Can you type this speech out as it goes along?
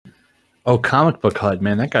Oh, Comic Book Hut,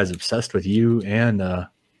 man, that guy's obsessed with you. And I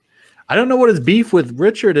don't know what his beef with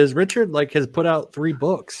Richard is. Richard like has put out 3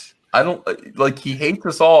 books. I don't like, he hates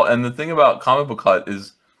us all. And the thing about Comic Book Hut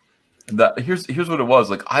is that here's what it was.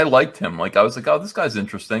 Like, I liked him. Like, I was like, oh, this guy's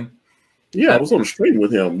interesting. Yeah, I was on a stream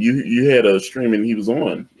with him. You had a stream and he was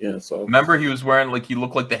on. Yeah, so remember he was wearing, like, he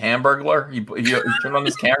looked like the Hamburglar. He turned on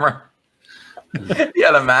his camera. He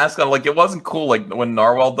had a mask on. Like, it wasn't cool. Like when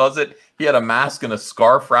Narwhal does it, he had a mask and a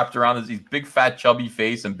scarf wrapped around his big fat chubby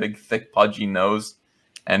face and big thick pudgy nose.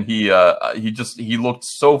 And he looked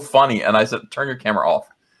so funny. And I said, turn your camera off.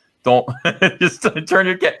 Don't just turn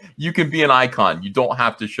your camera. You can be an icon. You don't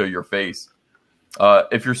have to show your face.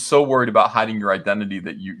 If you're so worried about hiding your identity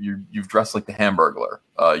that you've dressed like the Hamburglar,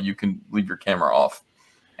 you can leave your camera off.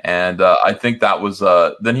 And I think that was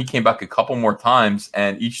then he came back a couple more times,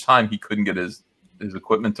 and each time he couldn't get his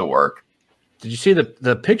equipment to work. Did you see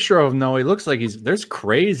the picture of him though? He looks like there's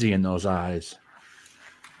crazy in those eyes.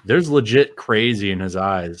 There's legit crazy in his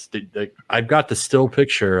eyes. I've got the still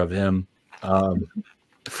picture of him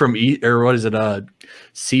from what is it?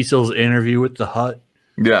 Cecil's interview with the Hut.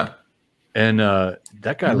 Yeah. And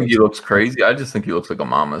that guy looks crazy. I just think he looks like a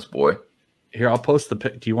mama's boy. Here, I'll post the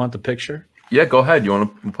pic. Do you want the picture? Yeah, go ahead. You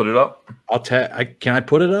want to put it up? Can I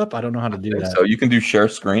put it up? I don't know how to do that. So you can do share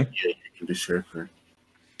screen. Yeah, you can do share screen.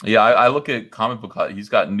 Yeah, I look at Comic Book Hut. He's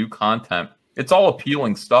got new content. It's all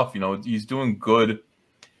appealing stuff. You know, he's doing good.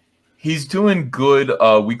 He's doing good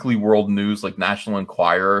Weekly World News, like National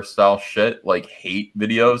Enquirer style shit, like hate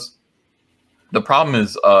videos. The problem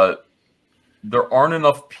is there aren't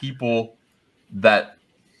enough people that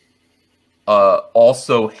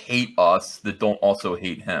also hate us that don't also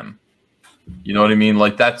hate him. You know what I mean?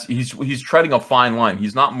 Like he's treading a fine line.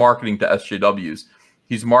 He's not marketing to SJWs.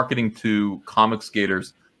 He's marketing to comic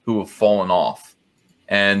skaters who have fallen off.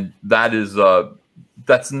 And that is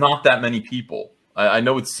that's not that many people. I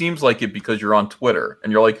know it seems like it because you're on Twitter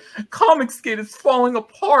and you're like, Comicsgate is falling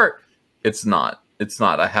apart. It's not. It's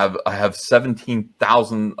not. I have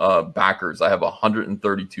 17,000 backers. I have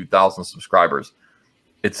 132,000 subscribers.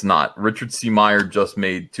 It's not. Richard C. Meyer just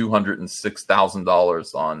made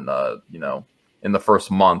 $206,000 on in the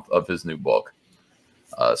first month of his new book.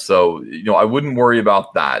 So I wouldn't worry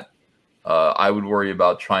about that. I would worry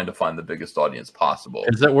about trying to find the biggest audience possible.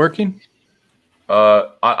 Is that working?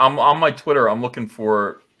 I'm on my Twitter. I'm looking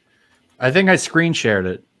for. I think I screen shared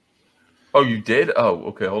it. Oh, you did? Oh,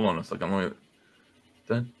 okay. Hold on a second. Let me.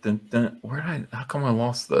 Where did I? How come I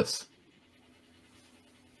lost this?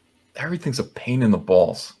 Everything's a pain in the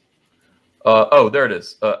balls. Oh, there it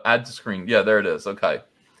is. Add to screen. Yeah, there it is. Okay.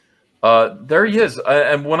 There he is.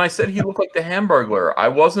 And when I said he looked like the Hamburglar, I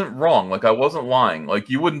wasn't wrong. Like, I wasn't lying. Like,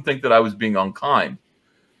 you wouldn't think that I was being unkind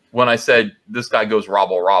when I said this guy goes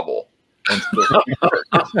robble robble.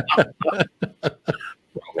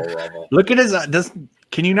 Look at his eyes.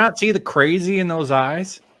 Can you not see the crazy in those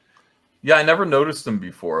eyes? Yeah, I never noticed them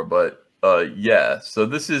before, but yeah. So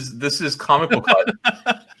this is Comic Book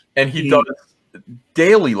Hut, and he does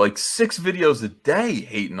daily, like 6 videos a day,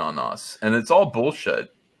 hating on us, and it's all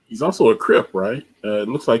bullshit. He's also a Crip, right? It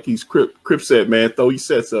looks like he's Crip set, man. Throw your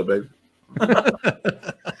sets up, baby.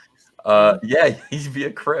 Yeah, he'd be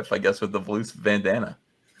a Crip, I guess, with the blue bandana.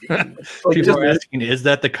 People are asking, is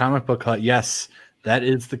that the Comic Book Hut? Yes, that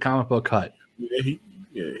is the Comic Book Hut.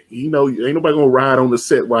 Yeah, ain't nobody gonna ride on the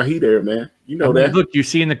set while he there, man. You know that. Look, you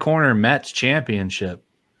see in the corner Mets championship.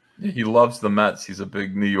 He loves the Mets. He's a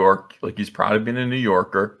big New York, like he's proud of being a New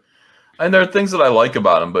Yorker. And there are things that I like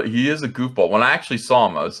about him, but he is a goofball. When I actually saw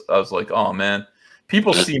him, I was like, oh man.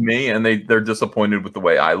 People see me and they're disappointed with the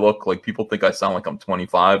way I look. Like, people think I sound like I'm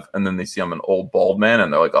 25, and then they see I'm an old bald man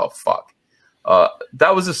and they're like, oh fuck.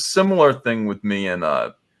 That was a similar thing with me in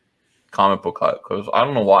Comic Book Hut, because I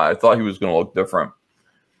don't know why. I thought he was going to look different.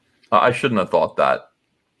 I shouldn't have thought that.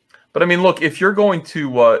 But I mean, look, if you're going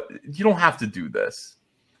to, you don't have to do this.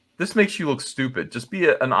 This makes you look stupid. Just be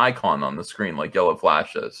an icon on the screen like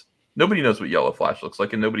YellowFlash is. Nobody knows what YellowFlash looks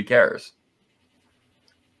like, and nobody cares.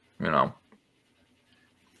 You know.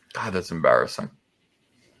 God, that's embarrassing.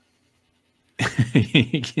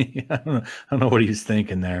 I don't know what he was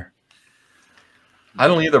thinking there. I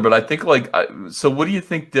don't either, but I think so what do you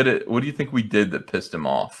think what do you think we did that pissed him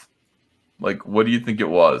off? Like, what do you think it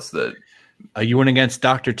was that you went against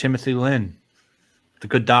Dr. Timothy Lynn, the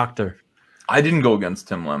good doctor? I didn't go against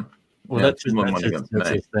Tim Lim. Well, that's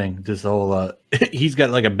his thing. This whole he's got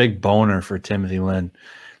like a big boner for Timothy Lynn.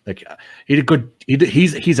 Like,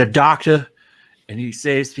 he's a doctor and he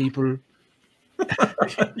saves people.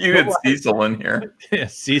 You had Cecil in here. Yeah,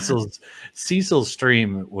 Cecil's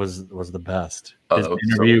stream was the best. His Oh,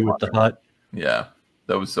 interview with the Hut. Yeah.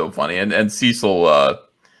 That was so funny. And Cecil,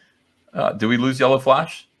 did we lose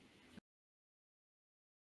YellowFlash?